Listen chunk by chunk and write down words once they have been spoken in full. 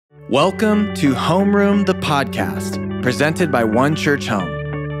Welcome to Homeroom, the podcast, presented by One Church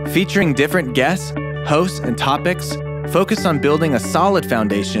Home, featuring different guests, hosts, and topics focused on building a solid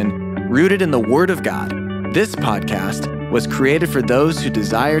foundation rooted in the Word of God. This podcast was created for those who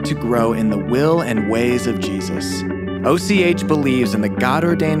desire to grow in the will and ways of Jesus. OCH believes in the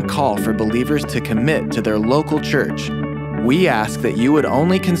God-ordained call for believers to commit to their local church. We ask that you would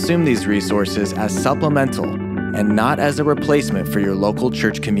only consume these resources as supplemental and not as a replacement for your local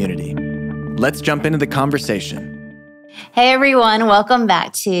church community. Let's jump into the conversation. Hey everyone, welcome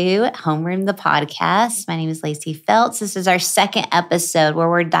back to Homeroom, the podcast. My name is Lacey Felts. This is our second episode where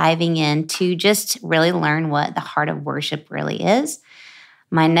we're diving in to just really learn what the heart of worship really is.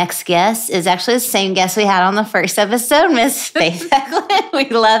 My next guest is actually the same guest we had on the first episode, Miss Faith Ecklund. We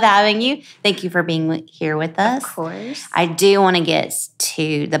love having you. Thank you for being here with us. Of course. I do want to get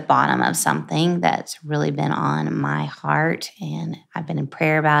to the bottom of something that's really been on my heart, and I've been in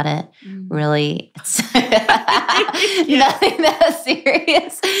prayer about it. Really, it's nothing that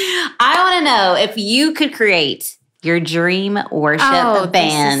serious. I want to know if you could create your dream worship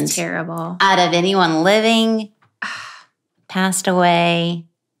band. This is terrible. Out of anyone living, passed away,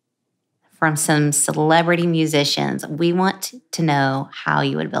 from some celebrity musicians. We want to know how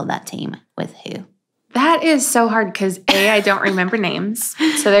you would build that team with who. That is so hard because I don't remember names.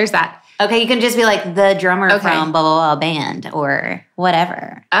 So there's that. Okay, you can just be like the drummer from blah, blah, blah band or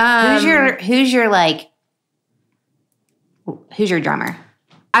whatever. Who's your drummer?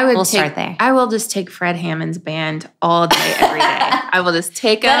 We'll start there. I will just take Fred Hammond's band all day, every day. I will just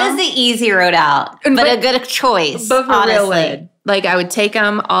take them. That is the easy road out, but a good choice, but for honestly. real would. Like, I would take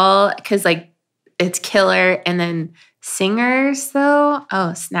them all because, like, it's killer. And then singers, though,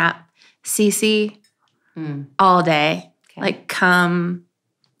 oh, snap. Cece, all day. Okay. Like, come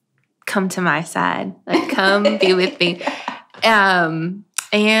to my side. Like, come be with me. And,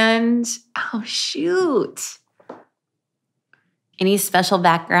 oh, shoot. Any special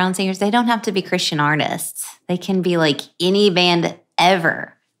background singers? They don't have to be Christian artists. They can be like any band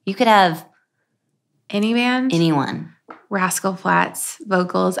ever. You could have any band? Anyone. Rascal Flatts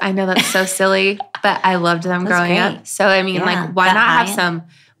vocals. I know that's so silly, but I loved them growing up. So, I mean, like, why not have some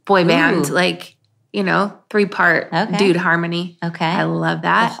boy band, like, 3-part dude harmony? Okay. I love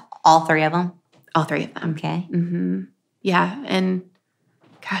that. All three of them? All three of them. Okay. Mm-hmm. Yeah. And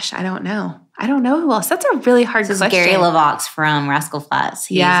gosh, I don't know who else. That's a really hard question. Gary LaVox from Rascal Flatts.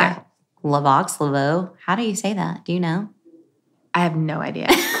 LaVox, Laveau. How do you say that? Do you know? I have no idea.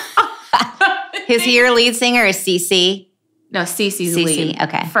 Is he your lead singer or Cece? No, Cece's lead.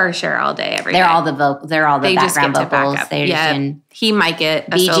 Okay. For sure, all day, every day. They're all the background vocals. They're just in he might get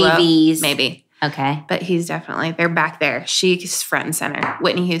a BGVs. Solo, maybe. Okay. But he's definitely, they're back there. She's front and center.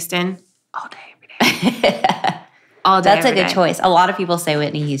 Whitney Houston, all day, every day. All day, That's a good choice. A lot of people say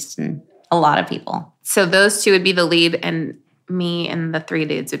Whitney Houston. A lot of people. So those two would be the lead, and me and the three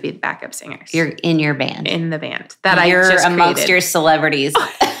dudes would be the backup singers. You're in your band. In the band. You're just amongst your celebrities.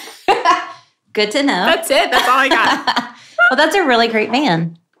 Good to know. That's it. That's all I got. Well, that's a really great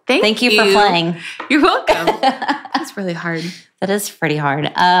band. Thank you for playing. You're welcome. That's really hard. That is pretty hard.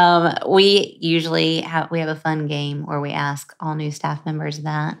 We usually have a fun game where we ask all new staff members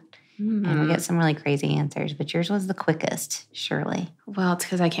that. And we get some really crazy answers, but yours was the quickest, surely. Well, it's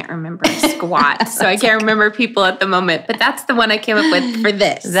because I can't remember squat, so I can't remember people at the moment. But that's the one I came up with for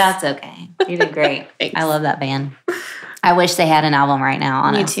this. That's okay. You did great. I love that band. I wish they had an album right now,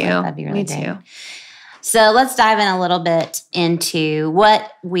 honestly. Me too. That'd be really great. Me too. So let's dive in a little bit into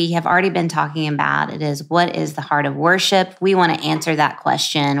what we have already been talking about. It is, what is the heart of worship? We want to answer that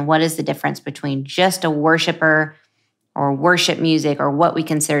question. What is the difference between just a worshiper or worship music, or what we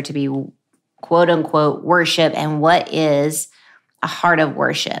consider to be quote unquote worship, and what is a heart of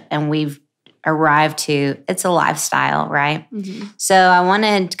worship? And we've arrived to, it's a lifestyle, right? Mm-hmm. So I want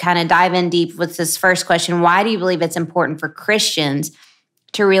to kind of dive in deep with this first question. Why do you believe it's important for Christians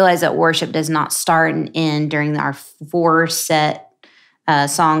to realize that worship does not start and end during our 4-song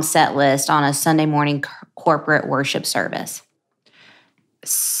set list on a Sunday morning corporate worship service?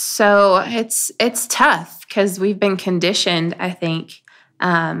 So it's tough because we've been conditioned, I think,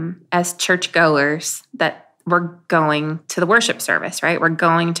 as churchgoers that we're going to the worship service, right? We're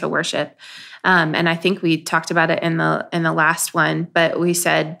going to worship. And I think we talked about it in the last one, but we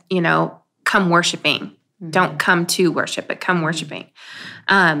said, come worshiping. Mm-hmm. Don't come to worship, but come worshiping.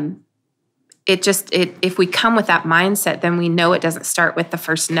 If we come with that mindset, then we know it doesn't start with the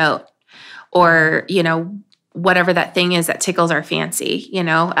first note or, whatever that thing is that tickles our fancy.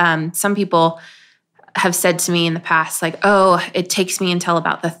 Some people have said to me in the past, like, oh, it takes me until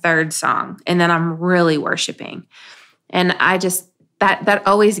about the third song, and then I'm really worshiping. And I just that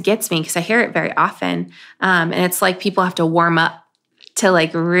always gets me because I hear it very often. And it's like people have to warm up to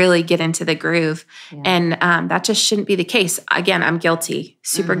like really get into the groove. Yeah. And that just shouldn't be the case. Again, I'm guilty,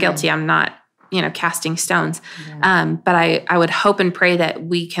 super guilty. I'm not, casting stones. Yeah. But I would hope and pray that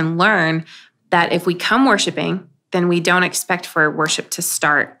we can learn that if we come worshiping, then we don't expect for worship to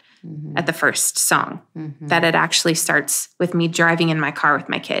start at the first song, that it actually starts with me driving in my car with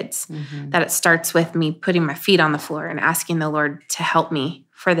my kids, that it starts with me putting my feet on the floor and asking the Lord to help me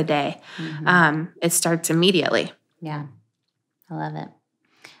for the day. It starts immediately. Yeah, I love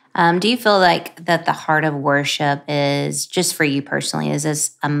it. Do you feel like that the heart of worship is, just for you personally, is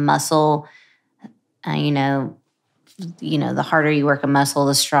this a muscle? The harder you work a muscle,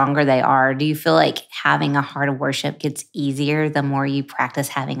 the stronger they are. Do you feel like having a heart of worship gets easier the more you practice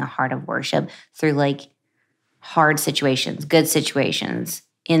having a heart of worship through like hard situations, good situations,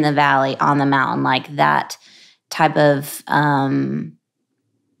 in the valley, on the mountain, like that type of,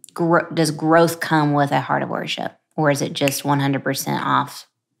 does growth come with a heart of worship, or is it just 100%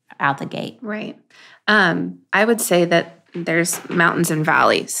 out the gate? Right. I would say that there's mountains and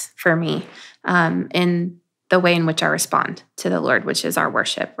valleys for me in the way in which I respond to the Lord, which is our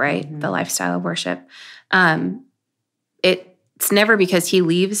worship, right? The lifestyle of worship. It's never because he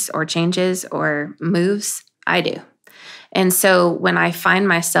leaves or changes or moves. I do. And so when I find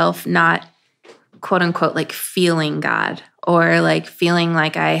myself not, quote unquote, like feeling God, or like feeling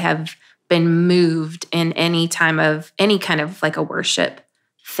like I have been moved in any kind of like a worship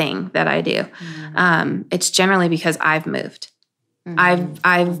thing that I do, it's generally because I've moved.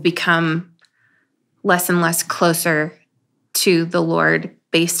 I've become less and less closer to the Lord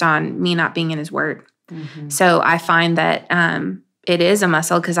based on me not being in his word. So I find that it is a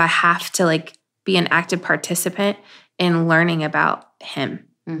muscle because I have to like be an active participant in learning about him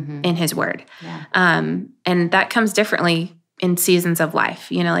in his word. Yeah. And that comes differently in seasons of life.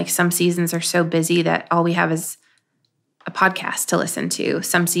 Like some seasons are so busy that all we have is a podcast to listen to.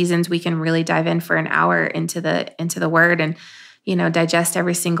 Some seasons we can really dive in for an hour into the word and digest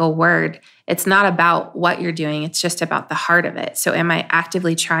every single word. It's not about what you're doing. It's just about the heart of it. So am I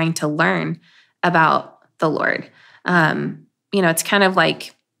actively trying to learn about the Lord? It's kind of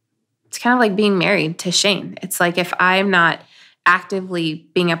like being married to Shane. It's like, if I'm not actively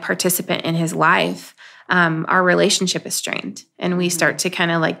being a participant in his life, our relationship is strained and we start to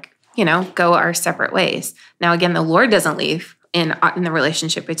kind of like, go our separate ways. Now, again, the Lord doesn't leave in the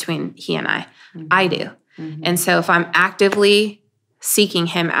relationship between he and I. I do. And so if I'm actively seeking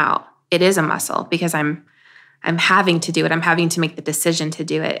him out, it is a muscle because I'm having to do it. I'm having to make the decision to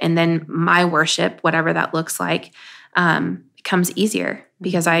do it. And then my worship, whatever that looks like, becomes easier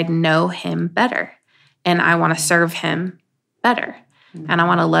because I know him better and I want to serve him better and I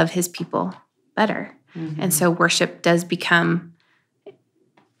want to love his people better. And so worship does become,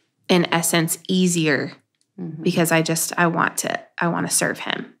 in essence, easier because I want to serve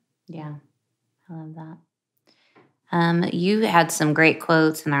him. Yeah. I love that. You had some great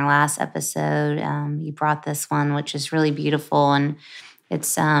quotes in our last episode. You brought this one, which is really beautiful, and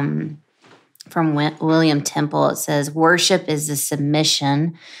it's from William Temple. It says, "Worship is the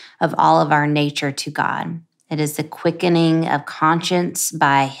submission of all of our nature to God. It is the quickening of conscience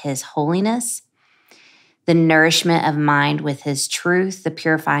by his holiness, the nourishment of mind with his truth, the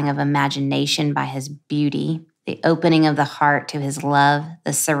purifying of imagination by his beauty, the opening of the heart to his love,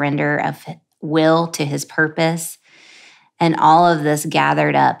 the surrender of will to his purpose, and all of this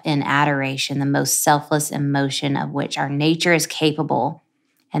gathered up in adoration, the most selfless emotion of which our nature is capable,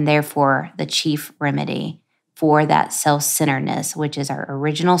 and therefore the chief remedy for that self-centeredness, which is our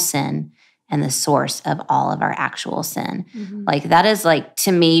original sin and the source of all of our actual sin." Like that is like,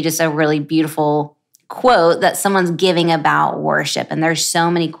 to me, just a really beautiful quote that someone's giving about worship. And there's so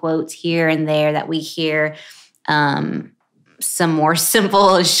many quotes here and there that we hear, some more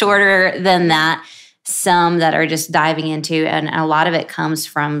simple, shorter than that, some that are just diving into, and a lot of it comes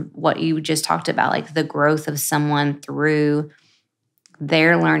from what you just talked about, like the growth of someone through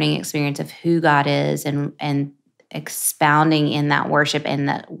their learning experience of who God is and expounding in that worship, and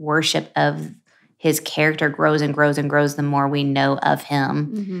that worship of his character grows and grows and grows the more we know of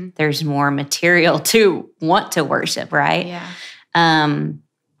him. There's more material to want to worship, right? Yeah.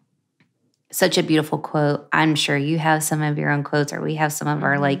 Such a beautiful quote. I'm sure you have some of your own quotes, or we have some of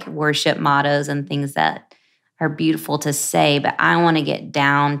our like worship mottos and things that are beautiful to say, but I want to get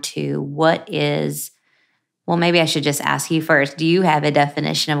down to maybe I should just ask you first. Do you have a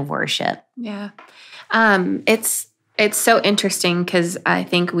definition of worship? Yeah. It's so interesting because I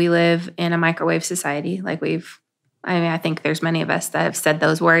think we live in a microwave society. I think there's many of us that have said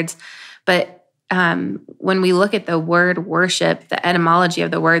those words, but when we look at the word worship, the etymology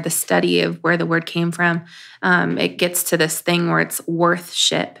of the word, the study of where the word came from, it gets to this thing where it's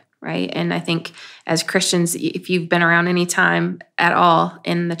worthship, right? And I think as Christians, if you've been around any time at all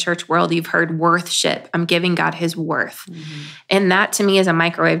in the church world, you've heard worthship. I'm giving God his worth. Mm-hmm. And that to me is a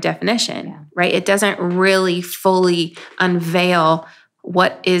microwave definition, right? It doesn't really fully unveil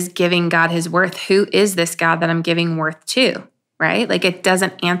what is giving God his worth. Who is this God that I'm giving worth to, right? Like it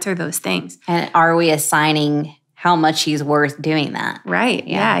doesn't answer those things. And are we assigning how much he's worth doing that? Right.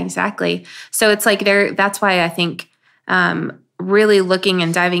 Yeah, exactly. So it's like that's why I think really looking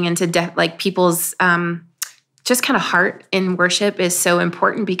and diving into like people's just kind of heart in worship is so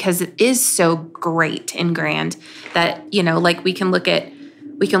important, because it is so great and grand that, like we can look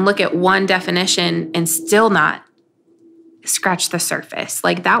at one definition and still not scratch the surface.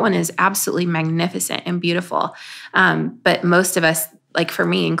 Like that one is absolutely magnificent and beautiful. But most of us, like for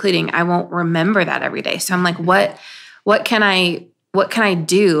me including, I won't remember that every day. So I'm like, what can I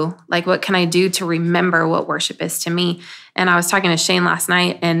do? Like, what can I do to remember what worship is to me? And I was talking to Shane last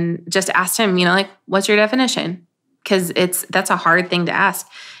night and just asked him, like, what's your definition? Because that's a hard thing to ask.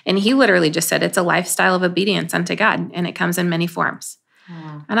 And he literally just said, it's a lifestyle of obedience unto God, and it comes in many forms.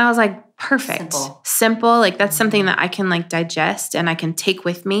 Wow. And I was like, perfect. Simple. Like that's something that I can like digest and I can take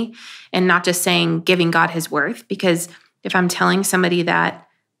with me, and not just saying giving God his worth. Because if I'm telling somebody that,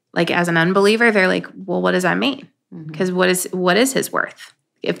 like as an unbeliever, they're like, well, what does that mean? Because what is his worth?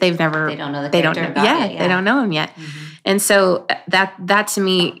 If they don't know the character of God yet. They don't know him yet. Mm-hmm. And so that to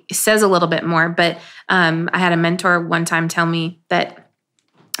me says a little bit more. But I had a mentor one time tell me that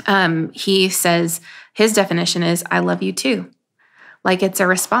he says his definition is, I love you too. Like it's a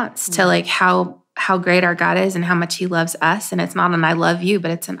response to like how great our God is and how much he loves us. And it's not an I love you,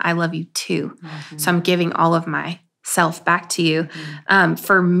 but it's an I love you too. Mm-hmm. So I'm giving all of myself back to you. Mm-hmm.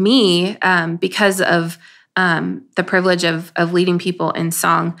 For me, because of the privilege of leading people in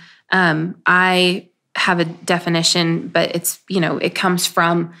song, I have a definition, but it's, it comes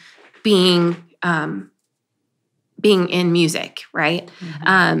from being in music, right?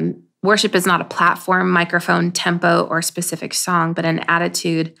 Mm-hmm. Worship is not a platform, microphone, tempo, or specific song, but an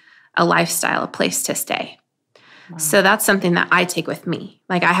attitude, a lifestyle, a place to stay. Wow. So that's something that I take with me.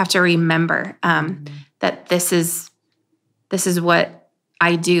 Like I have to remember that this is what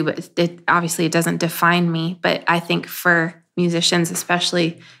I do, but it doesn't define me. But I think for musicians,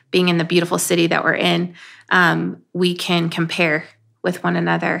 especially being in the beautiful city that we're in, we can compare with one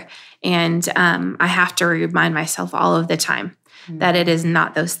another. And I have to remind myself all of the time that it is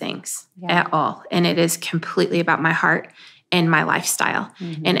not those things at all. And it is completely about my heart and my lifestyle.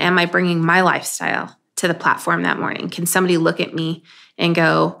 Mm-hmm. And am I bringing my lifestyle to the platform that morning? Can somebody look at me and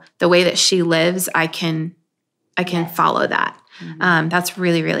go, the way that she lives, I can follow that. Mm-hmm. That's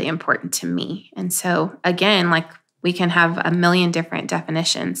really, really important to me. And so again, like we can have a million different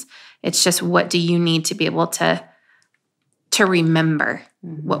definitions. It's just, what do you need to be able to remember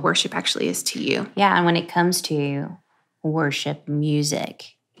what worship actually is to you? Yeah. And when it comes to worship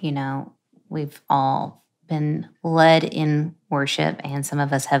music, we've all been led in worship, and some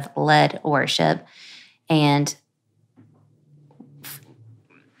of us have led worship. And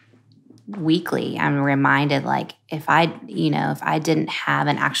weekly, I'm reminded, like, if I didn't have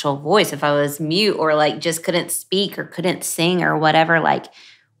an actual voice, if I was mute or like just couldn't speak or couldn't sing or whatever, like,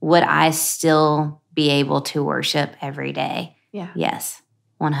 would I still be able to worship every day? Yeah. Yes,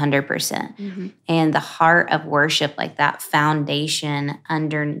 100%. Mm-hmm. And the heart of worship, like that foundation,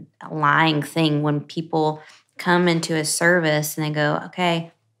 underlying thing, when people come into a service and they go,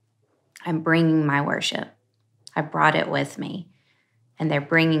 okay, I'm bringing my worship. I brought it with me. And they're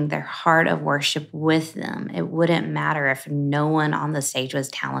bringing their heart of worship with them. It wouldn't matter if no one on the stage was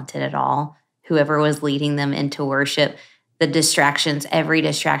talented at all. Whoever was leading them into worship, the distractions, every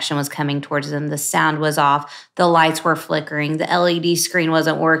distraction was coming towards them. The sound was off. The lights were flickering. The LED screen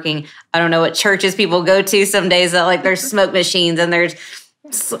wasn't working. I don't know what churches people go to some days that like there's smoke machines and there's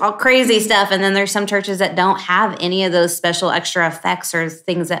all crazy stuff. And then there's some churches that don't have any of those special extra effects or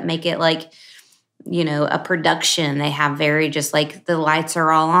things that make it like, a production. They have very just like the lights are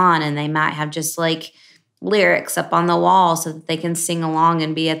all on, and they might have just like lyrics up on the wall so that they can sing along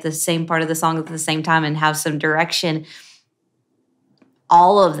and be at the same part of the song at the same time and have some direction.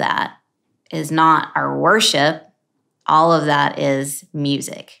 All of that is not our worship. All of that is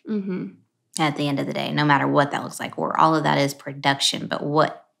music. Mm-hmm. At the end of the day, no matter what that looks like, or all of that is production. But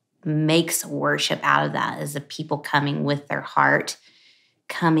what makes worship out of that is the people coming with their heart,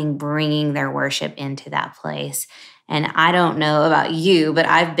 bringing their worship into that place. And I don't know about you, but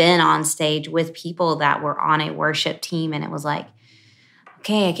I've been on stage with people that were on a worship team, and it was like,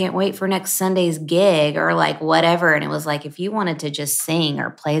 okay, I can't wait for next Sunday's gig or like whatever. And it was like, if you wanted to just sing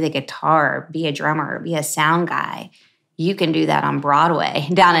or play the guitar, or be a drummer, or be a sound guy, you can do that on Broadway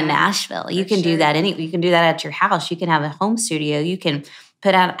down in Nashville. You can do that you can do that at your house. You can have a home studio. You can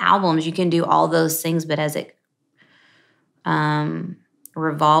put out albums. You can do all those things. But as it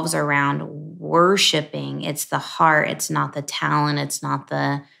revolves around worshiping, it's the heart. It's not the talent. It's not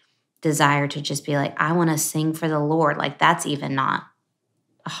the desire to just be like, I want to sing for the Lord. Like that's even not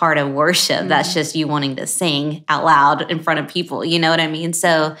a heart of worship. Mm-hmm. That's just you wanting to sing out loud in front of people. You know what I mean?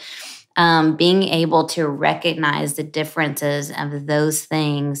 So being able to recognize the differences of those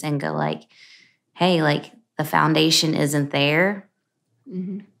things and go like, hey, like the foundation isn't there.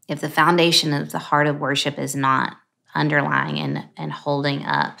 Mm-hmm. If the foundation of the heart of worship is not underlying and holding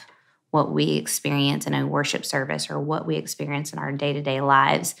up what we experience in a worship service or what we experience in our day-to-day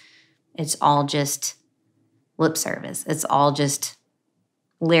lives, it's all just lip service. It's all just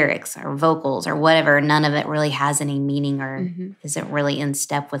lyrics or vocals or whatever. None of it really has any meaning or isn't really in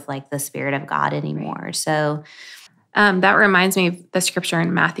step with like the Spirit of God anymore. Right. So that reminds me of the scripture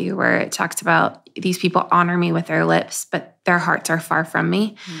in Matthew where it talks about these people honor me with their lips, but their hearts are far from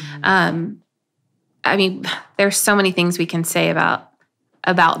me. Mm-hmm. I mean, there's so many things we can say about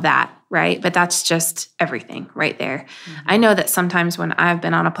that, right? But that's just everything right there. Mm-hmm. I know that sometimes when I've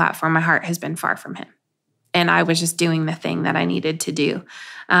been on a platform, my heart has been far from him. And I was just doing the thing that I needed to do.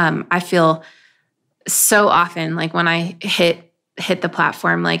 I feel so often like when I hit the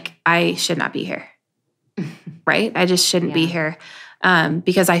platform, like I should not be here, right? I just shouldn't be here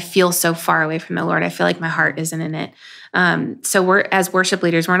because I feel so far away from the Lord. I feel like my heart isn't in it. So we're, as worship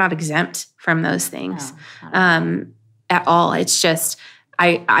leaders, we're not exempt from those things at all. It's just,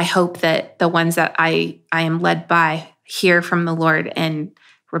 I hope that the ones that I am led by hear from the Lord and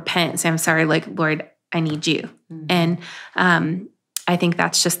repent and say, I'm sorry, like, Lord, I need you. Mm-hmm. And I think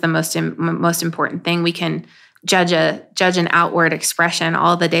that's just the most important thing. We can judge an outward expression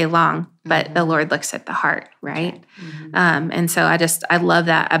all the day long, but the Lord looks at the heart, right? Mm-hmm. And so I love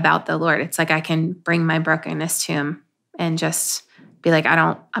that about the Lord. It's like I can bring my brokenness to him and just be like,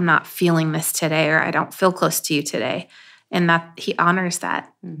 I'm not feeling this today, or I don't feel close to you today. And that he honors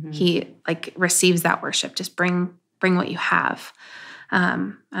that. Mm-hmm. He like receives that worship. Just bring what you have.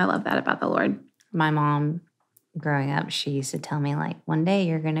 I love that about the Lord. My mom, growing up, she used to tell me, like, one day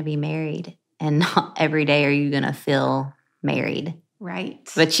you're going to be married, and not every day are you going to feel married. Right.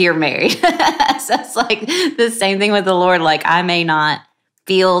 But you're married. So it's like the same thing with the Lord. Like, I may not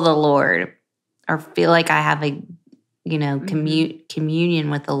feel the Lord or feel like I have a, communion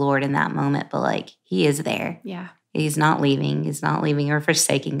with the Lord in that moment, but, like, he is there. Yeah. He's not leaving. He's not leaving or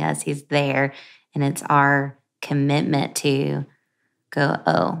forsaking us. He's there. And it's our commitment to go,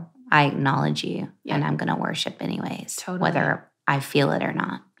 oh, I acknowledge you, and I'm going to worship anyways, whether I feel it or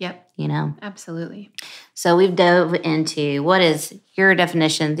not. Yep. Absolutely. So we've dove into what is your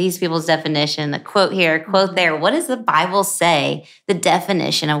definition, these people's definition, the quote here, quote there. What does the Bible say the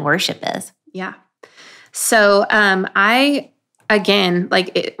definition of worship is? Yeah. So we're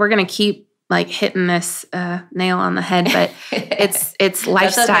going to keep like hitting this nail on the head, but it's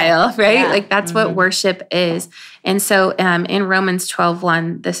lifestyle, okay. Right? Yeah. Like that's what worship is. And so in Romans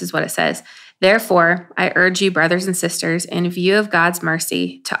 12:1, this is what it says. Therefore, I urge you, brothers and sisters, in view of God's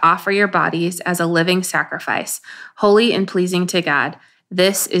mercy, to offer your bodies as a living sacrifice, holy and pleasing to God.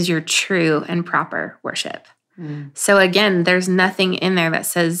 This is your true and proper worship. Mm. So again, there's nothing in there that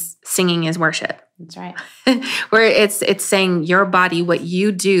says singing is worship. That's right. Where it's saying your body, what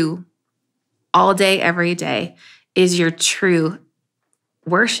you do all day, every day, is your true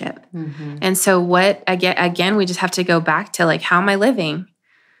worship. Mm-hmm. And so again, we just have to go back to like, how am I living?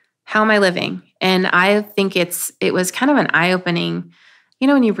 How am I living? And I think it was kind of an eye-opening,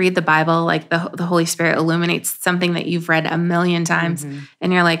 when you read the Bible, like the Holy Spirit illuminates something that you've read a million times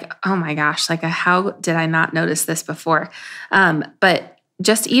and you're like, oh my gosh, like how did I not notice this before? But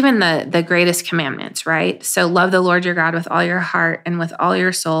just even the greatest commandments, right? So love the Lord your God with all your heart and with all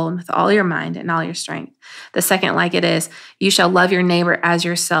your soul and with all your mind and all your strength. The second like it is, you shall love your neighbor as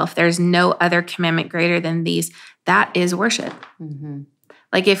yourself. There's no other commandment greater than these. That is worship. Mm-hmm.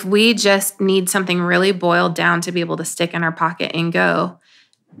 Like if we just need something really boiled down to be able to stick in our pocket and go,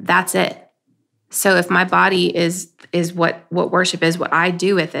 that's it. So if my body is what worship is, what I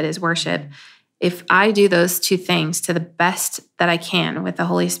do with it is worship. If I do those two things to the best that I can with the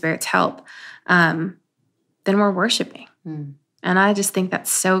Holy Spirit's help, then we're worshiping. Mm. And I just think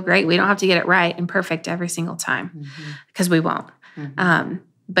that's so great. We don't have to get it right and perfect every single time because we won't. Mm-hmm.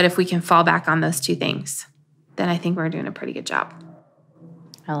 But if we can fall back on those two things, then I think we're doing a pretty good job.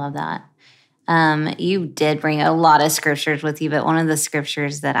 I love that. You did bring a lot of scriptures with you, but one of the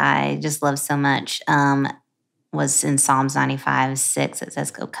scriptures that I just love so much was in Psalms 95:6. It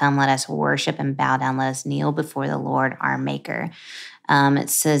says, "Go, come, let us worship and bow down. Let us kneel before the Lord, our Maker." It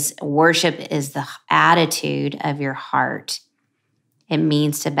says worship is the attitude of your heart. It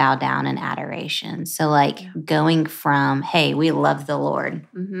means to bow down in adoration. So going from, hey, we love the Lord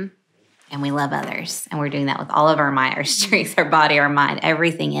and we love others, and we're doing that with all of our might, our strength, our body, our mind,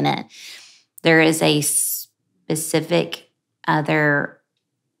 everything in it. There is a specific other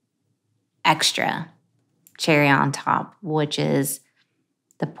extra cherry on top, which is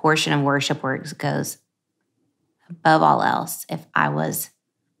the portion of worship where it goes, above all else, if I was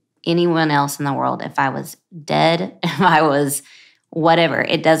anyone else in the world, if I was dead, if I was whatever,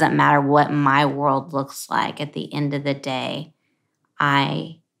 it doesn't matter what my world looks like. At the end of the day,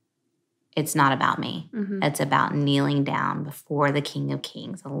 it's not about me. It's about kneeling down before the King of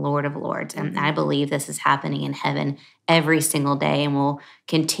Kings, the Lord of Lords. And I believe this is happening in heaven every single day and will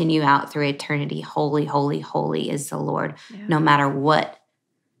continue out through eternity. Holy, holy, holy is the Lord, no matter what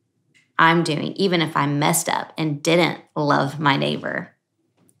I'm doing, even if I messed up and didn't love my neighbor.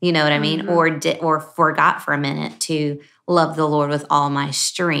 You know what I mean? Or forgot for a minute to love the Lord with all my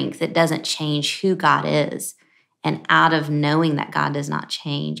strength. It doesn't change who God is. And out of knowing that God does not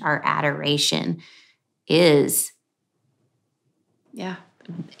change, our adoration is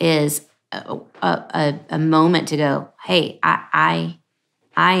a moment to go, hey, I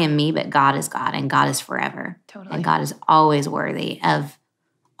am me, but God is God, and God is forever. Totally. And God is always worthy of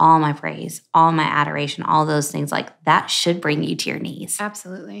all my praise, all my adoration, all those things. That should bring you to your knees.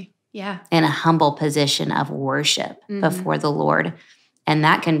 Absolutely. Yeah. In a humble position of worship before the Lord. And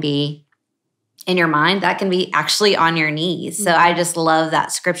that can be in your mind, that can be actually on your knees. So I just love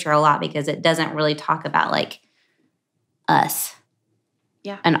that scripture a lot because it doesn't really talk about us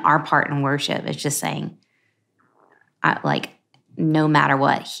and our part in worship. It's just saying, no matter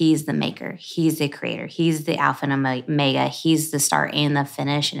what, he's the maker, he's the creator, he's the Alpha and Omega, he's the start and the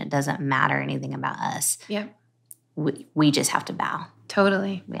finish, and it doesn't matter anything about us. Yeah. We just have to bow.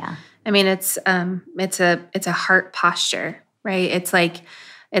 Totally. Yeah. I mean, it's a heart posture, right? It's like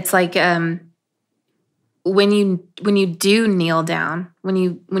when you do kneel down, when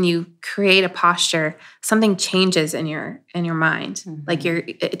you create a posture, something changes in your mind.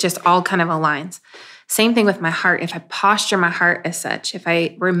 It just all kind of aligns. Same thing with my heart. If I posture my heart as such, if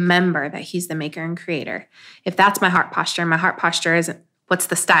I remember that he's the maker and creator, if that's my heart posture isn't what's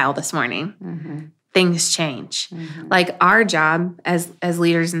the style this morning, things change. Our job as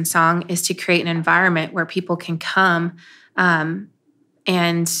leaders in song is to create an environment where people can come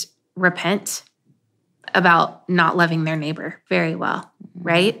and repent about not loving their neighbor very well,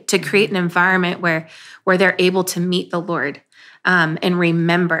 right? To create an environment where they're able to meet the Lord and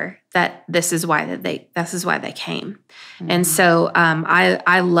remember that this is why they came. And so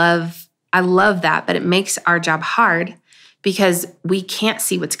I love that, but it makes our job hard because we can't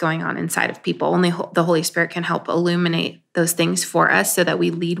see what's going on inside of people. Only the Holy Spirit can help illuminate those things for us so that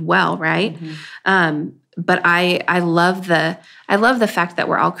we lead well, right? But I love the fact that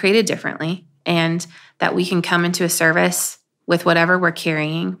we're all created differently and that we can come into a service with whatever we're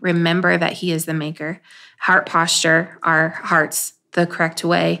carrying, remember that he is the maker, heart posture, our hearts the correct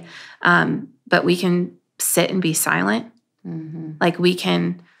way, but we can sit and be silent. We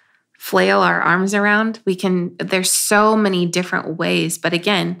can flail our arms around. There's so many different ways, but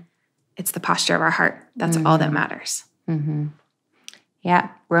again, it's the posture of our heart. That's all that matters. Yeah.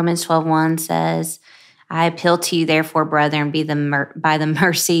 Romans 12:1 says, I appeal to you, therefore, brethren, by the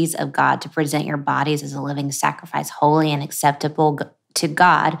mercies of God, to present your bodies as a living sacrifice, holy and acceptable to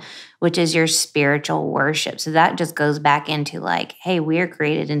God, which is your spiritual worship. So that just goes back into hey, we are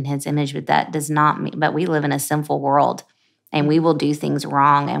created in his image, but that does not mean, but we live in a sinful world and we will do things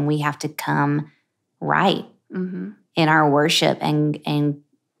wrong, and we have to come right in our worship and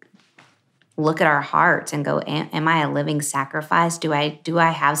look at our hearts and go, am I a living sacrifice? Do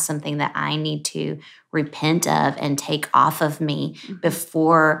I have something that I need to repent of and take off of me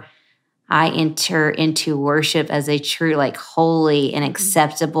before I enter into worship as a true, holy and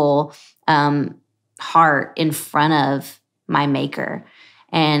acceptable heart in front of my maker?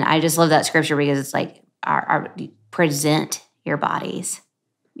 And I just love that scripture because it's our present your bodies.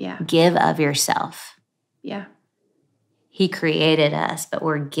 Yeah. Give of yourself. Yeah. He created us, but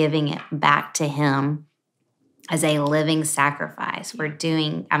we're giving it back to him as a living sacrifice. We're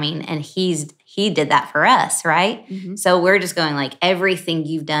doing, and he did that for us, right? So we're just going everything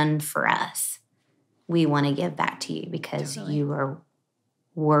you've done for us, we want to give back to you because you are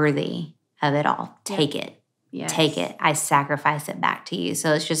worthy of it all. Take it. take it. I sacrifice it back to you.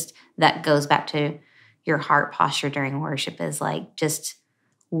 So it's just, that goes back to your heart posture during worship is like just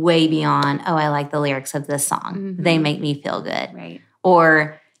way beyond, oh, I like the lyrics of this song. Mm-hmm. They make me feel good. Right.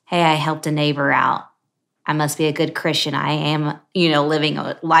 Or, hey, I helped a neighbor out. I must be a good Christian. I am, living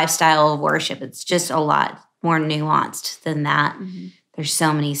a lifestyle of worship. It's just a lot more nuanced than that. Mm-hmm. There's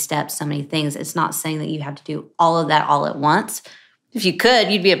so many steps, so many things. It's not saying that you have to do all of that all at once. If you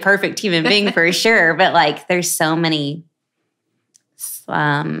could, you'd be a perfect human being for sure. But like, there's so many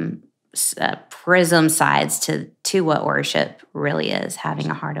prism sides to what worship really is, having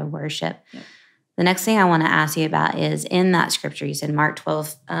a heart of worship. Yep. The next thing I want to ask you about is in that scripture, you said Mark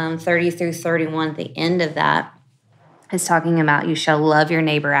 12, 30 through 31, at the end of that is talking about you shall love your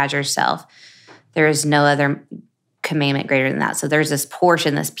neighbor as yourself. There is no other commandment greater than that. So there's this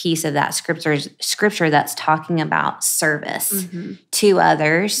portion, this piece of that scripture that's talking about service to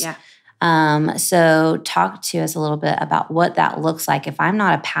others. Yeah. So talk to us a little bit about what that looks like. If I'm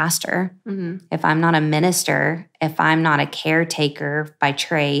not a pastor, if I'm not a minister, if I'm not a caretaker by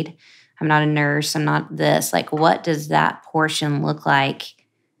trade, I'm not a nurse, I'm not this, like what does that portion look like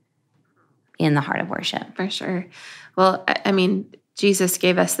in the heart of worship? For sure. Well, I mean, Jesus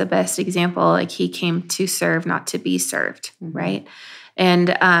gave us the best example. Like he came to serve, not to be served, right? And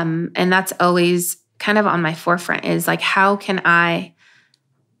that's always kind of on my forefront is like, how can I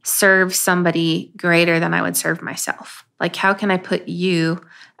serve somebody greater than I would serve myself? Like, how can I put you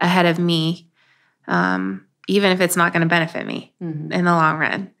ahead of me, even if it's not going to benefit me in the long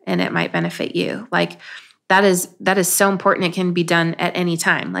run, and it might benefit you? Like that is so important. It can be done at any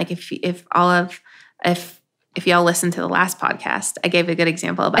time. Like if y'all listen to the last podcast, I gave a good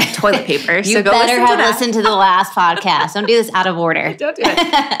example about toilet paper. You so go better have listened to the last podcast. Don't do this out of order. Don't do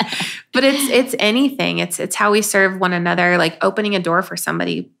it. But it's anything. It's how we serve one another. Like opening a door for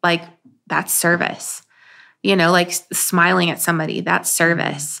somebody, like that's service. Like smiling at somebody, that's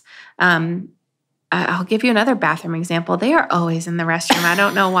service. I'll give you another bathroom example. They are always in the restroom. I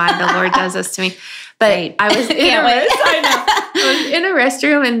don't know why the Lord does this to me, but I was in a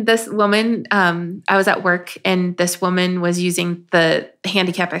restroom and this woman, I was at work and this woman was using the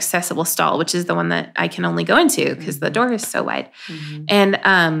handicap accessible stall, which is the one that I can only go into because the door is so wide.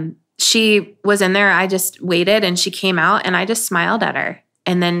 And she was in there. I just waited and she came out and I just smiled at her.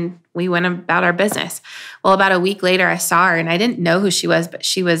 And then we went about our business. Well, about a week later, I saw her and I didn't know who she was, but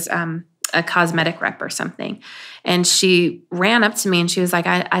she was a cosmetic rep or something. And she ran up to me and she was like,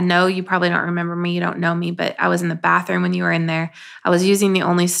 I know you probably don't remember me. You don't know me, but I was in the bathroom when you were in there. I was using the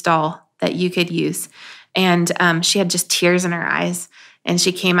only stall that you could use. And she had just tears in her eyes. And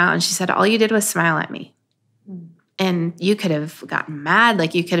she came out and she said, all you did was smile at me. And you could have gotten mad.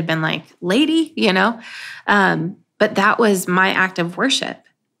 Like you could have been like, lady, but that was my act of worship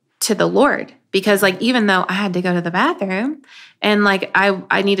to the Lord. Because like, even though I had to go to the bathroom and like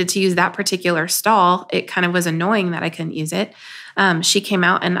I needed to use that particular stall, it kind of was annoying that I couldn't use it. She came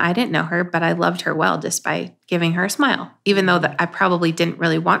out and I didn't know her, but I loved her well just by giving her a smile, even though that I probably didn't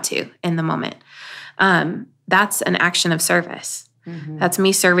really want to in the moment. That's an action of service. That's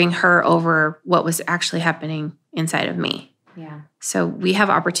me serving her over what was actually happening inside of me. Yeah. So we have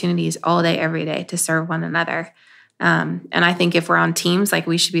opportunities all day, every day to serve one another. And I think if we're on teams, like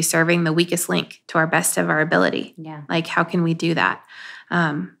we should be serving the weakest link to our best of our ability. Yeah. Like, how can we do that?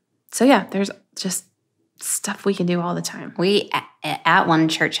 So yeah, there's just stuff we can do all the time. We, at One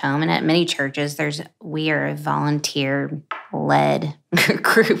Church Home and at many churches, we are a volunteer-led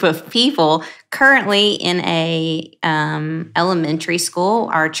group of people. Currently in a elementary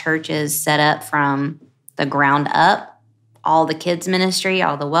school, our church is set up from the ground up. All the kids ministry,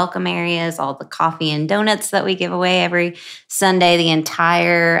 all the welcome areas, all the coffee and donuts that we give away every Sunday, the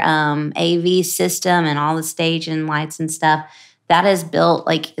entire AV system and all the stage and lights and stuff, that is built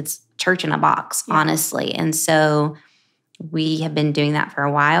like it's church in a box, honestly. And so we have been doing that for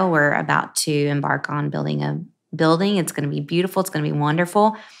a while. We're about to embark on building a building. It's going to be beautiful. It's going to be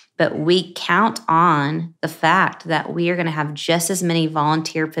wonderful. But we count on the fact that we are going to have just as many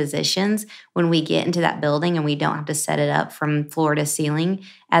volunteer positions when we get into that building and we don't have to set it up from floor to ceiling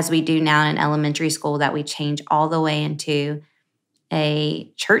as we do now in elementary school, that we change all the way into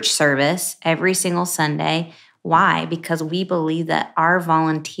a church service every single Sunday. Why? Because we believe that our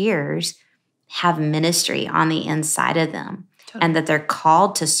volunteers have ministry on the inside of them and that they're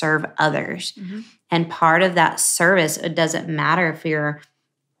called to serve others. And part of that service, it doesn't matter if you're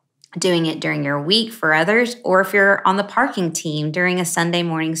doing it during your week for others, or if you're on the parking team during a Sunday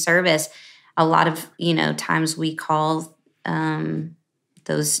morning service. A lot of, times we call the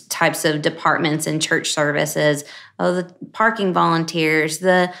those types of departments in church services, the parking volunteers,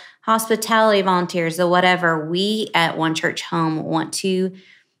 the hospitality volunteers, the whatever. We at One Church Home want to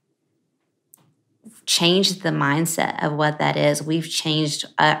change the mindset of what that is. We've changed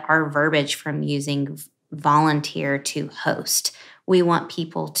our verbiage from using volunteer to host. We want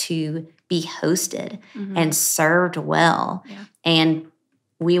people to be hosted and served well. Yeah. And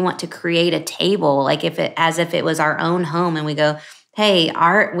we want to create a table as if it was our own home, and we go, hey,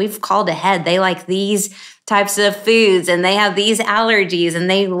 we've called ahead. They like these types of foods and they have these allergies and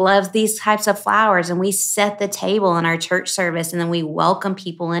they love these types of flowers. And we set the table in our church service, and then we welcome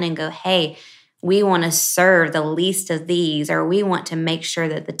people in and go, hey, we want to serve the least of these, or we want to make sure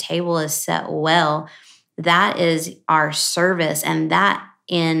that the table is set well. That is our service. And that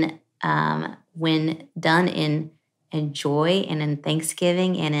when done in joy and in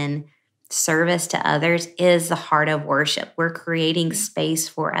thanksgiving and in service to others is the heart of worship. We're creating space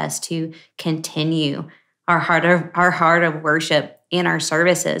for us to continue our heart of worship in our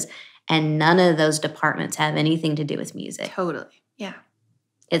services. And none of those departments have anything to do with music. Totally. Yeah.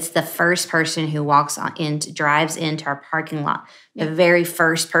 It's the first person who drives into our parking lot. The very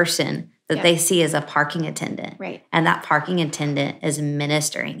first person that they see is a parking attendant. Right. And that parking attendant is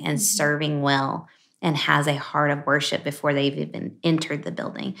ministering and serving well and has a heart of worship before they've even entered the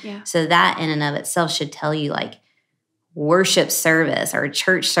building. Yeah. So that in and of itself should tell you, like, worship service or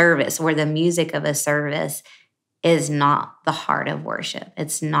church service where the music of a service is not the heart of worship.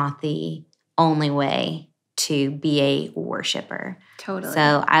 It's not the only way to be a worshiper. Totally.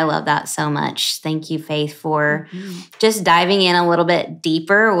 So I love that so much. Thank you, Faith, for just diving in a little bit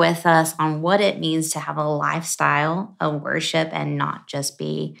deeper with us on what it means to have a lifestyle of worship and not just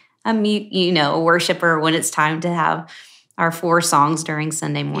be a worshiper when it's time to have our 4 songs during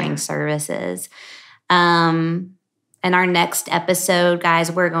Sunday morning services. In our next episode,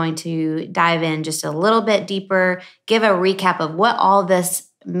 guys, we're going to dive in just a little bit deeper, give a recap of what all this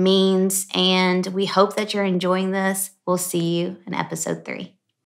means, and we hope that you're enjoying this. We'll see you in episode 3.